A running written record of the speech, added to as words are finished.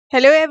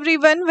Hello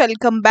everyone,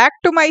 welcome back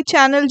to my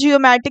channel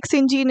Geomatics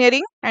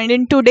Engineering, and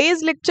in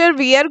today's lecture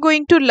we are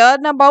going to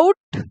learn about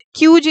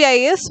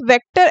QGIS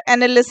Vector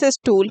Analysis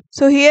tool.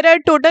 So here are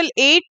total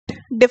 8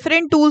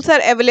 different tools are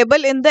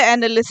available in the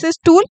analysis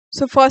tool.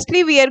 So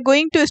firstly we are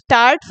going to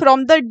start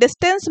from the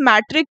Distanc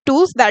Matrix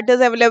tools that is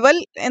available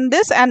in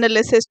this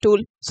analysis tool.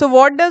 So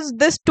what does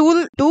this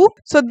tool do?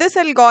 So this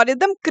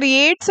algorithm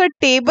creates a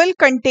table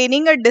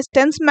containing a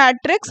distance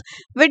matrix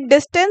with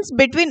distance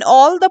between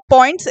all the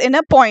points in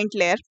a point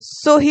layer.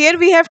 So here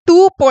we have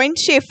 2 point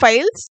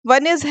shapefiles.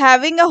 One is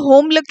having a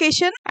home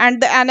location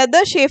and the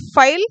another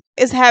shapefile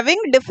is having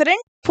different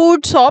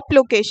food shop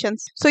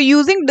locations. So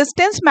using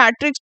Distanc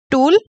Matrix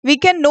tool, we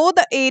can know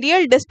the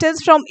aerial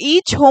distance from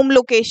each home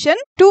location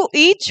to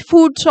each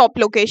food shop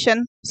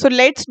location. So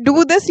let's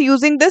do this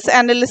using this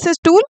analysis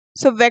tool.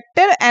 So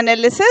vector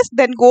analysis,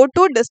 then go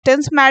to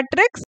Distanc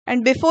Matrix,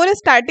 and before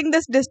starting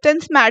this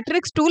Distanc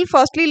Matrix tool,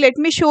 firstly let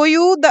me show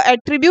you the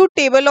attribute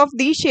table of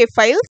these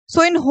shapefiles.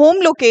 So in home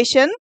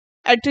location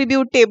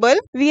attribute table,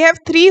 we have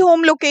 3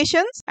 home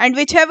locations and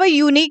which have a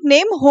unique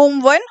name: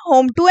 home 1,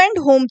 home 2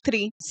 and home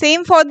 3.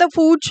 Same for the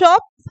food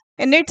shop.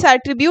 In its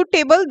attribute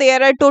table,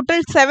 there are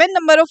total 7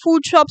 number of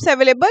food shops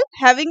available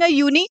having a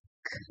unique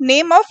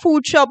name of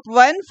food shop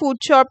 1, food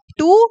shop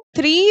 2,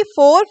 3,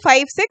 4,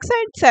 5, 6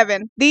 and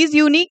 7. These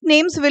unique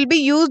names will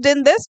be used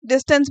in this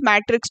Distanc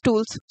Matrix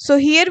tools. So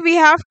here we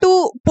have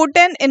to put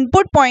an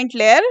input point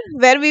layer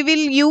where we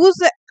will use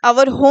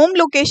our home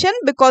location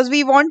because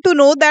we want to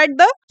know that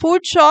the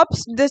food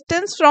shop's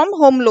distance from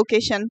home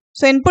location.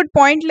 So input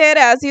point layer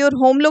as your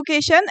home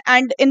location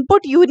and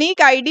input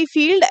unique ID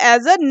field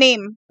as a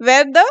name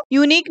where the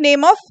unique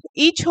name of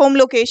each home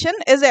location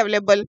is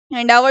available.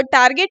 And our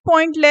target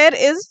point layer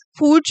is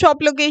food shop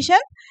location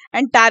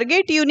and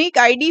target unique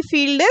ID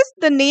field is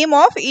the name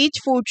of each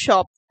food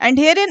shop. And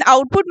here in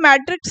output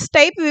matrix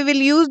type, we will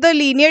use the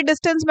linear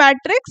distance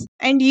matrix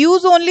and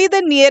use only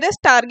the nearest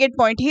target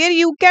point. Here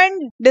you can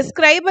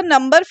describe a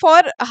number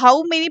for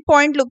how many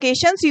point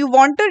locations you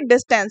want to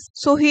distance.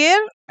 So here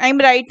I am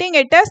writing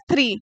it as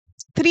 3.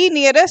 3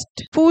 nearest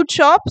food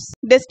shops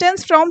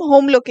distance from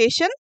home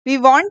location we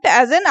want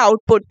as an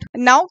output.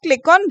 Now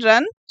click on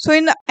run. So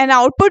in an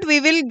output we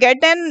will get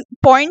an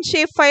point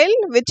shapefile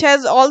which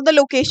has all the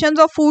locations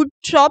of food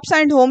shops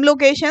and home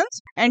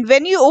locations, and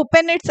when you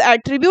open its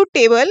attribute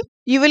table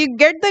you will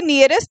get the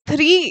nearest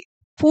 3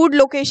 food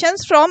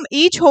locations from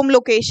each home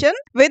location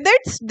with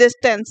its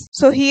distance.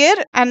 So here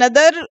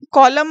another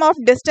column of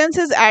distance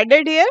is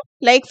added here.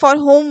 Like for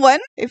home 1,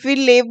 if we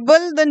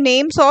label the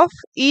names of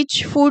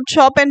each food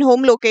shop and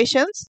home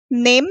locations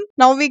name,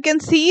 now we can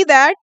see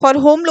that for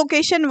home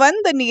location 1,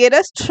 the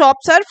nearest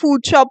shops are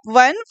food shop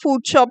 1,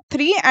 food shop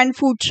 3 and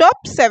food shop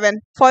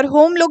 7. For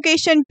home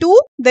location 2,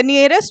 the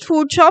nearest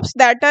food shops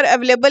that are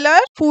available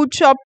are food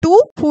shop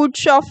 2, food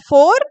shop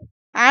 4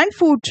 and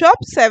food shop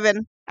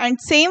 7. And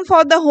same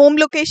for the home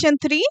location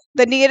 3,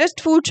 the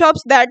nearest food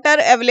shops that are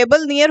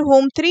available near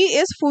home 3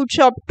 is food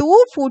shop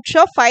 2, food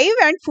shop 5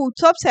 and food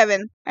shop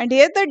 7. And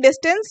here the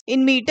distance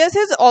in meters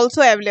is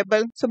also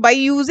available. So by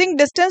using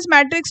Distanc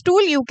Matrix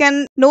tool, you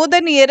can know the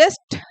nearest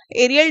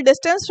aerial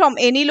distance from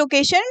any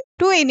location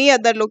to any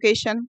other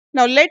location.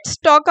 Now let's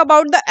talk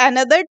about the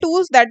another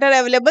tools that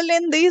are available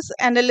in this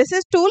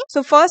analysis tool.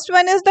 So first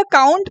one is the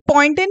count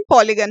point in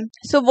polygon.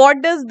 So what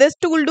does this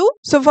tool do?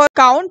 So for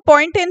count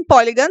point in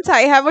polygons,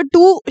 I have a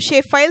 2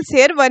 shapefiles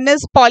here. One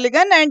is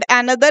polygon and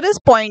another is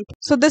point.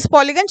 So this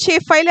polygon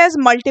shapefile has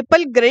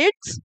multiple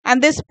grids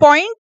and this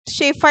point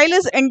shapefile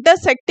is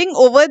intersecting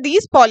over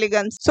these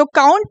polygons. So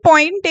count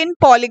point in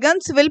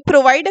polygons will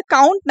provide a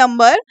count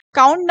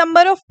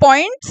number of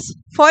points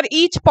for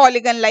each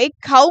polygon, like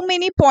how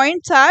many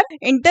points are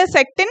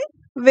intersecting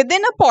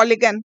within a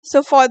polygon.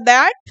 So for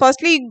that,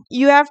 firstly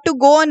you have to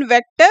go on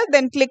vector,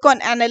 then click on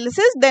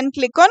analysis, then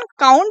click on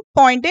count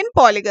point in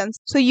polygons.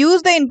 So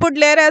use the input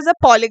layer as a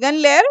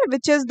polygon layer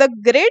which is the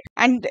grid,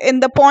 and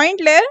in the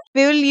point layer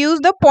we will use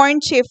the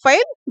point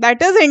shapefile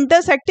that is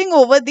intersecting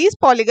over these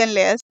polygon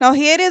layers. Now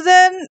here is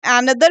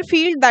another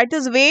field that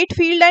is weight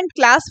field and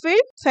class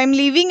field. So I am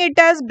leaving it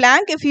as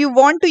blank. If you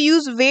want to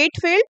use weight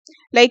field,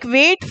 like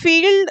weight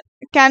field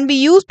can be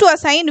used to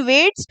assign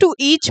weights to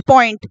each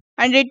point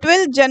and it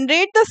will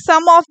generate the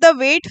sum of the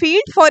weight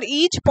field for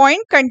each point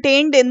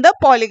contained in the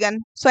polygon.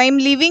 So I am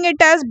leaving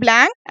it as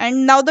blank,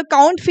 and now the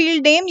count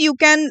field name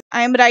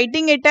I am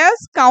writing it as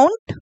count,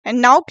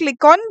 and now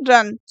click on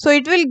run. So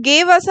it will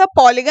give us a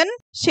polygon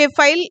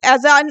shapefile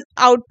as an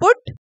output.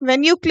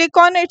 When you click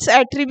on its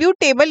attribute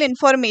table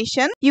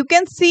information, you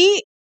can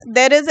see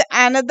there is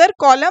another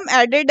column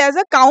added as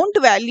a count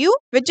value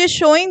which is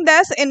showing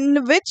us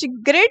in which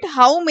grid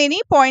how many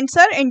points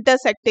are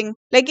intersecting.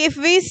 Like if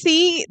we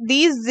see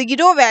these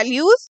 0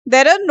 values,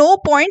 there are no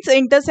points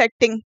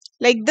intersecting.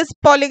 Like this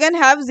polygon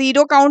have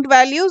 0 count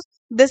values,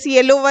 this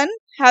yellow one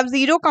have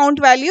 0 count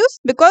values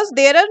because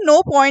there are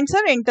no points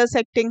are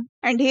intersecting.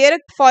 And here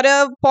for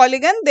a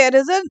polygon there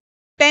is a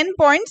 10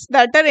 points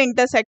that are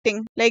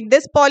intersecting. Like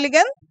this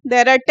polygon,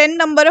 there are 10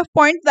 number of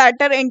points that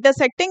are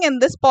intersecting in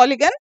this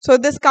polygon. So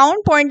this count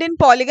point in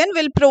polygon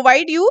will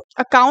provide you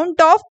a count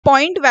of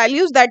point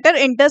values that are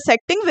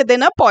intersecting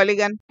within a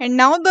polygon. And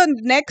now the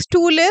next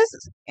tool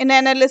is, in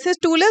analysis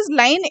tool, is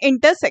line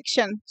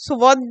intersection. So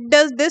what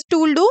does this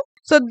tool do?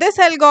 So this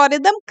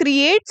algorithm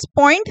creates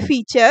point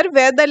feature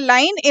where the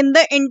line in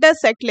the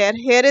intersect layer,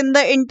 here in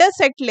the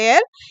intersect layer,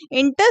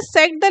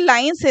 intersect the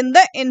lines in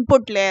the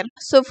input layer.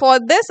 So for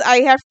this I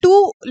have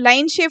two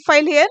line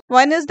shapefile here.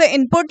 One is the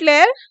input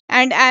layer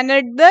and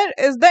another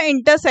is the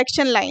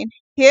intersection line.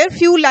 Here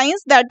few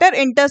lines that are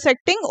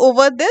intersecting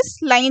over this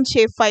line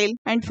shapefile.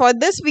 And for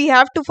this we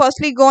have to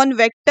firstly go on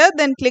vector,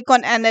 then click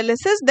on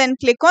analysis, then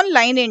click on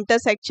line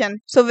intersection.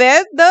 So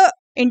where the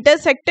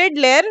intersected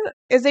layer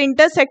is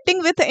intersecting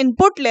with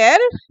input layer,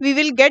 we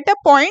will get a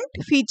point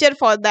feature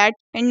for that.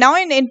 And now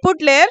in input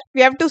layer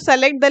we have to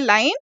select the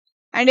line,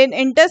 and in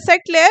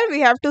intersect layer we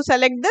have to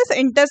select this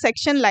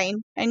intersection line,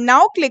 and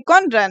now click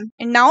on run.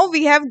 And now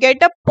we have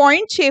get a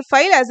point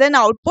shapefile as an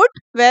output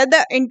where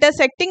the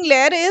intersecting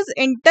layer is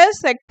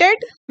intersected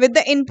with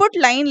the input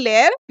line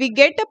layer. We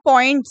get a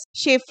points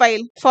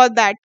shapefile for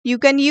that. You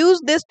can use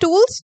these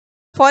tools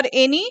for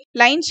any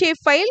line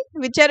shapefile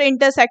which are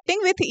intersecting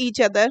with each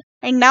other.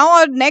 And now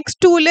our next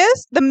tool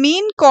is the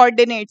mean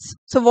coordinates.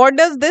 So what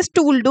does this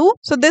tool do?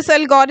 So this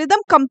algorithm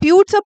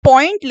computes a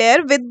point layer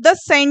with the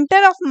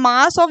center of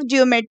mass of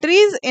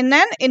geometries in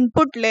an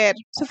input layer.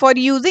 So for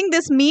using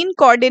this mean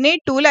coordinate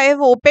tool, I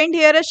have opened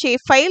here a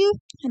shapefile,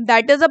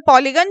 that is a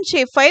polygon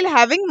shapefile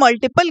having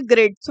multiple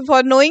grids. So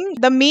for knowing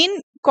the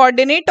mean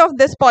coordinate of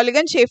this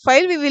polygon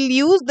shapefile, we will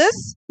use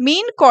this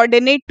mean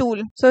coordinate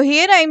tool. So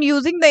here I am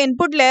using the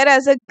input layer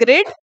as a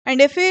grid, and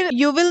if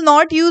you will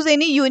not use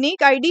any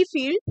unique ID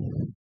field,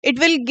 it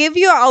will give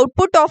you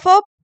output of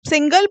a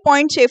single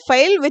point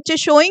shapefile which is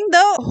showing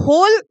the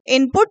whole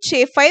input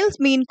shapefile's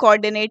mean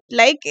coordinate.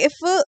 Like if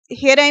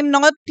here I am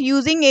not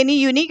using any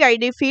unique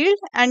ID field,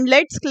 and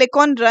let's click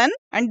on run,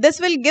 and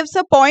this will give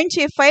a point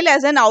shapefile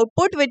as an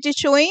output which is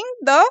showing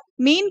the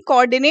mean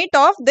coordinate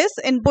of this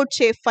input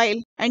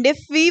shapefile. And if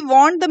we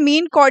want the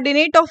mean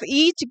coordinate of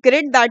each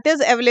grid that is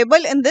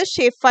available in this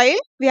shapefile,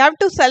 we have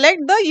to select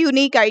the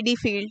unique ID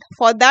field.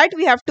 For that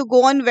we have to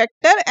go on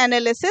vector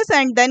analysis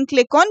and then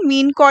click on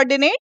mean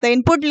coordinate. The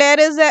input layer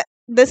is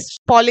this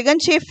polygon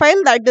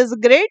shapefile, that is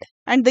grid,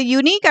 and the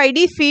unique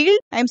ID field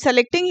I am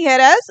selecting here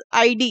as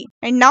ID,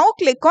 and now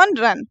click on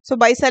run. So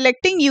by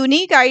selecting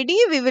unique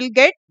ID, we will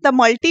get the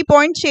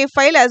multi-point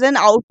shapefile as an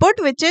output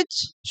which is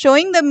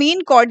showing the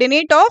mean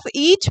coordinate of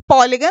each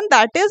polygon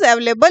that is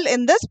available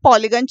in this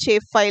polygon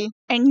shapefile.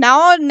 And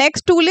now our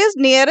next tool is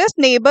nearest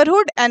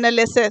neighborhood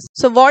analysis.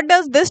 So what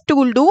does this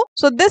tool do?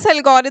 So this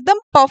algorithm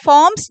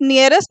performs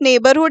nearest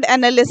neighborhood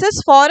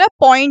analysis for a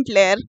point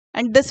layer,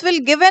 and this will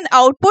give an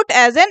output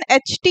as an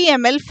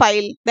HTML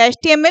file. The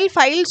HTML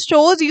file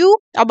shows you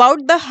about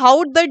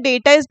how the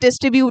data is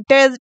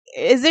distributed.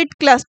 Is it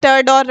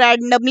clustered or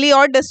randomly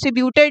or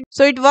distributed?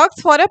 So it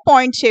works for a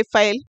point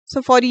shapefile.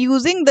 So for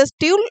using this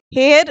tool,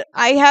 here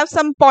I have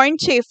some point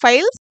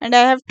shapefiles and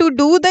I have to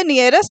do the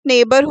nearest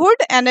neighborhood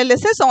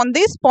analysis on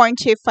these point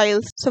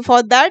shapefiles. So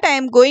for that I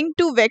am going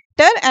to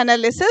vector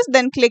analysis,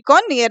 then click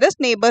on nearest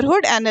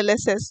neighborhood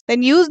analysis.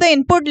 Then use the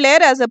input layer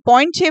as a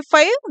point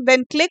shapefile,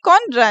 then click on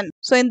run.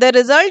 So in the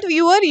result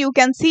viewer you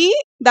can see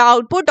the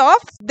output of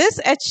this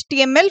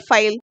HTML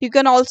file. You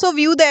can also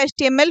view the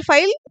HTML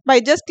file by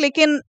just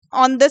clicking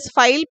on this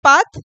file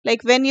path.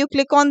 Like when you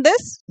click on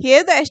this,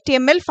 here the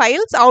HTML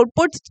file's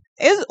output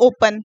is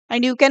open,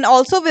 and you can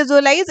also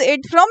visualize it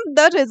from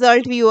the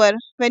result viewer.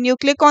 When you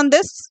click on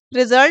this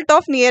result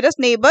of nearest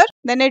neighbor,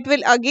 then it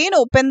will again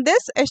open this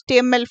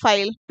HTML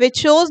file which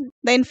shows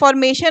the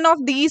information of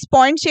these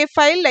point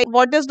shapefile, like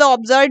what is the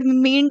observed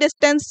mean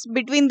distance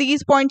between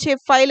these point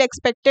shapefile,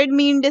 expected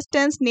mean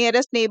distance,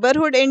 nearest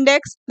neighborhood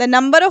index, the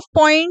number of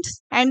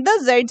points, and the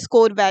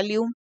z-score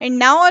value. And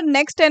now our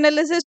next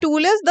analysis tool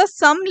is the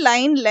sum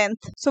line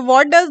length. So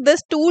what does this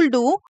tool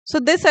do? So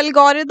this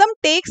algorithm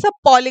takes a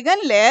polygon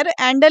layer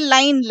and a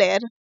line layer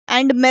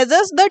and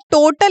measures the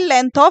total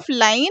length of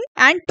line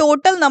and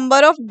total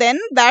number of them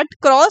that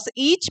cross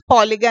each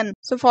polygon.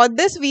 So for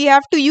this we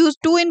have to use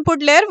two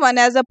input layer, one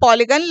as a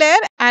polygon layer,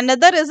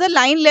 another is a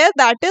line layer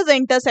that is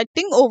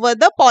intersecting over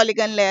the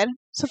polygon layer.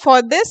 So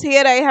for this,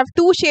 here I have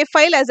two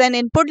shapefile as an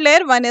input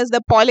layer, one is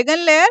the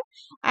polygon layer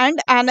and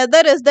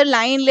another is the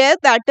line layer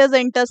that is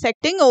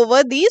intersecting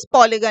over these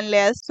polygon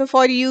layers. So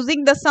for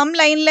using the sum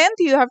line length,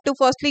 you have to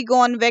firstly go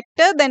on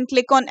vector, then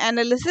click on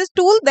analysis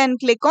tool, then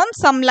click on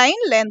sum line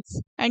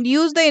lengths and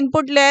use the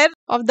input layer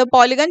of the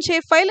polygon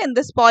shapefile in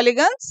this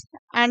polygons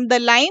and the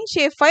line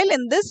shapefile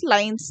in this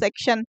lines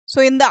section.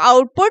 So in the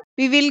output,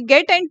 we will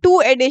get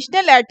two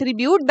additional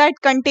attribute that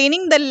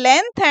containing the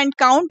length and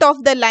count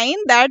of the line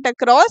that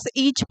across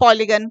each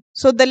polygon.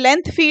 So the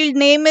length field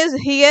name is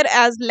here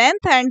as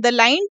length and the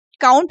line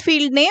count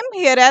field name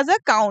here as a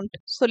count.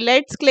 So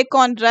let's click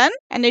on run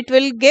and it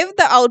will give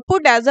the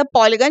output as a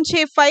Polygon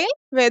shapefile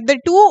where the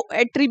two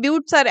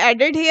attributes are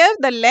added here,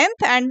 the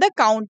length and the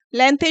count.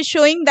 Length is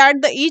showing that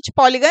each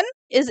polygon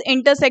is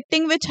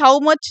intersecting with how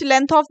much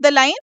length of the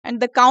line, and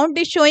the count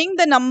is showing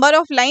the number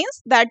of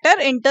lines that are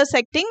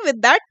intersecting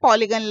with that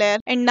polygon layer.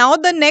 And now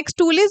the next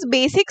tool is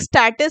basic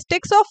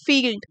statistics of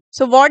field.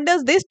 So what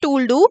does this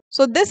tool do?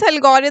 So this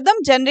algorithm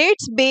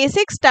generates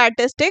basic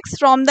statistics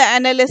from the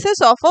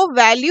analysis of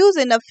values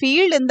in a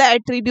field in the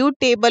attribute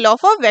table of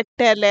a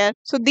vector layer.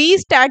 So these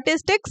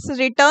statistics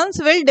returns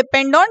will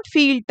depend on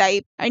field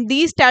type, and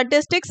these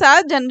statistics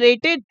are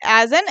generated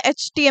as an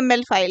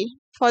HTML file.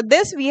 For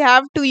this, we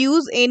have to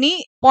use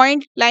any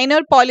point, line or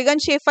polygon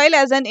shapefile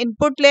as an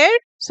input layer.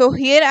 So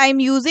here I am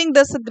using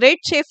this grid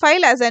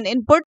shapefile as an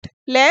input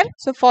layer.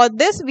 So for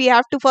this, we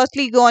have to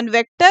firstly go on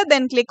vector,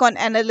 then click on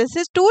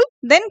analysis tool,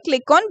 then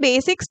click on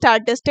basic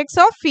statistics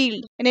of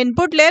field. In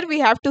input layer, we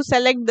have to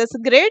select this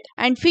grid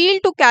and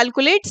field to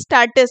calculate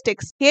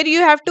statistics. Here you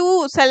have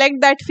to select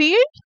that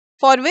field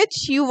for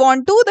which you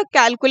want to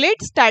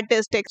calculate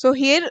statistics. So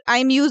here I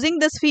am using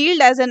this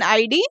field as an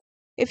ID.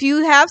 If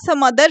you have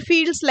some other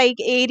fields like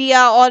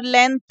area or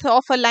length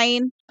of a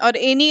line or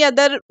any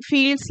other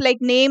fields like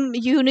name,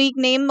 unique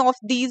name of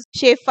these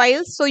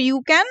shapefiles, so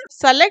you can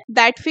select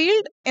that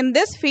field in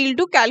this field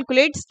to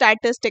calculate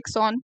statistics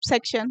on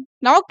section.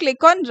 Now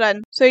click on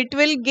run. So it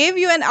will give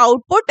you an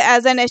output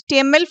as an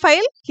HTML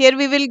file. Here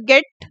we will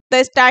get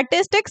the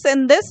statistics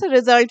in this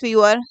result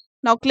viewer.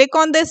 Now click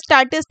on this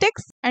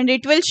statistics and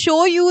it will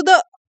show you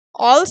the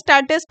all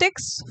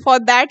statistics for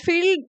that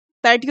field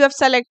that you have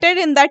selected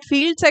in that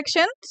field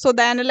section. So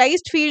the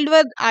analyzed field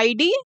were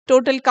ID,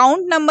 total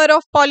count number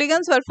of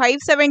polygons were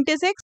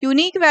 576,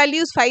 unique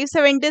values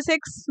 576,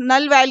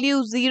 null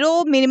value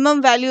 0,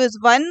 minimum value is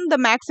 1, the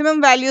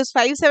maximum value is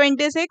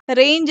 576,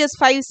 range is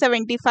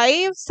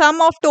 575,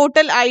 sum of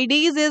total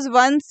IDs is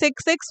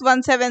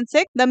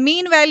 166176, the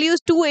mean value is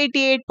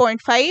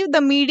 288.5,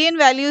 the median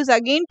value is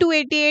again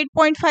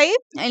 288.5,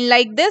 and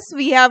like this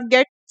we have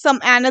get some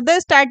another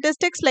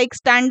statistics like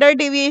standard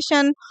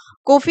deviation,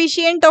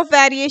 coefficient of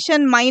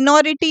variation,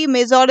 minority,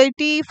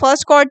 majority,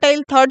 first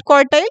quartile, third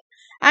quartile,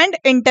 and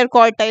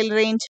interquartile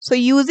range. So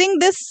using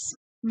this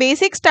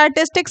basic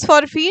statistics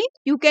for field,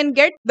 you can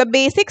get the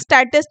basic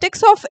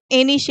statistics of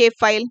any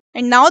shapefile.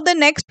 And now the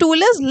next tool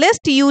is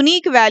list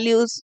unique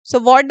values. So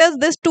what does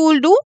this tool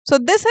do? So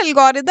this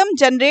algorithm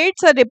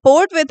generates a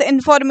report with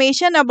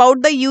information about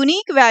the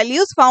unique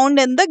values found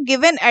in the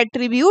given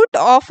attribute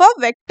of a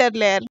vector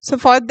layer. So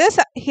for this,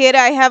 here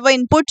I have an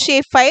input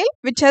shapefile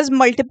which has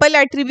multiple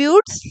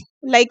attributes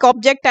like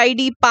object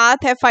ID, path,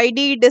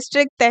 FID,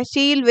 district,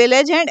 tehsil,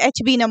 village and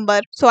HB number.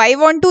 So I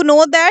want to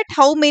know that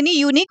how many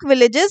unique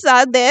villages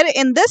are there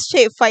in this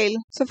shapefile.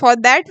 So for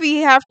that we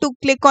have to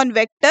click on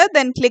vector,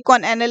 then click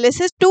on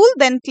analysis tool,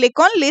 then click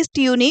on list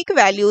unique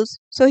values.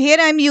 So here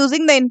I am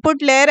using the input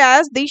layer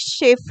as this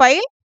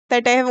shapefile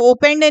that I have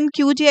opened in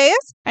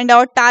QGIS, and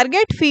our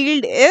target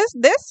field is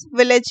this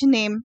village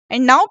name.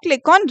 And now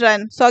click on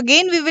run. So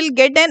again we will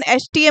get an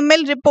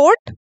HTML report,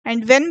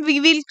 and when we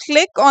will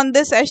click on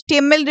this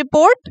HTML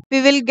report,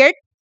 we will get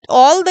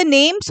all the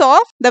names of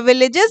the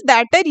villages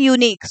that are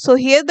unique. So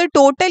here the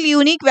total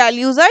unique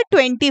values are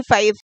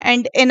 25,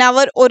 and in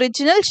our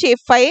original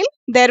shapefile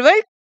there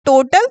were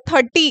total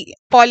 30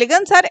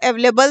 polygons are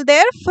available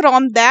there.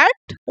 From that,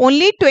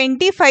 only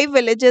 25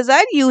 villages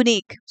are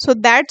unique. So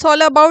that's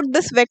all about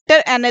this vector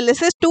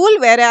analysis tool,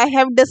 where I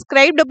have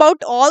described about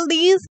all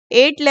these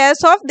 8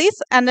 layers of this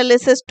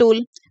analysis tool.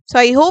 So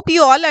I hope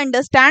you all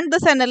understand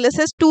this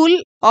analysis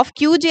tool of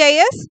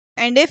QGIS.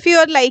 And if you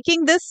are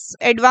liking this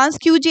advanced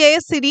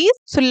QGIS series,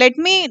 so let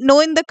me know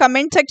in the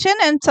comment section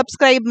and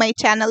subscribe my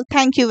channel.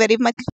 Thank you very much.